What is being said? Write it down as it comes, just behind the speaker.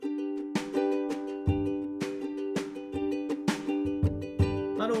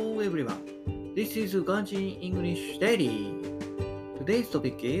everyone. This is Ganjin English Daily. Today's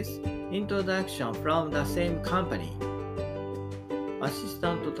topic is Introduction from the same company. アシス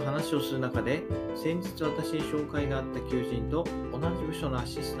タントと話をする中で、先日私に紹介があった求人と同じ部署のア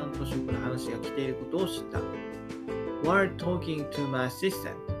シスタント職の話が来ていることを知った。While talking to my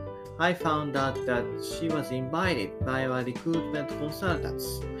assistant, I found out that she was invited by a recruitment consultant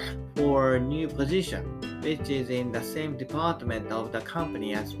for a new position, which is in the same department of the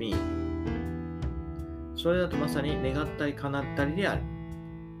company as me. それだとまさに願ったり叶ったりである。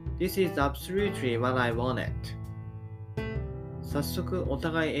This is absolutely what I wanted. 早速お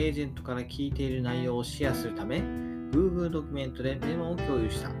互いエージェントから聞いている内容をシェアするため Google ドキュメントでメモを共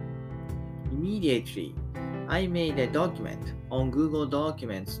有した。Immediately, I made a document on Google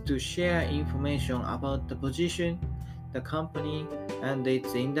Documents to share information about the position, the company, and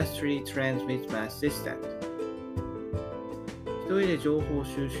its industry trends with my assistant. 一人で情報を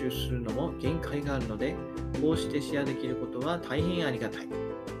収集するのも限界があるので、こうしてシェアできることは大変ありがたい。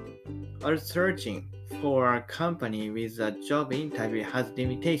While searching for a company with a job interview has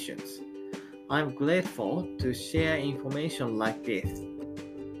limitations, I'm grateful to share information like this.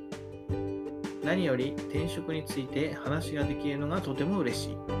 何より転職について話ができるのがとても嬉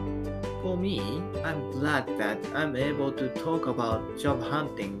しい。For me, I'm glad that I'm able to talk about job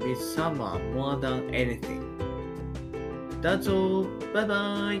hunting with someone more than anything. That's all. Bye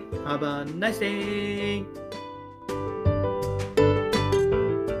bye. Have a nice day.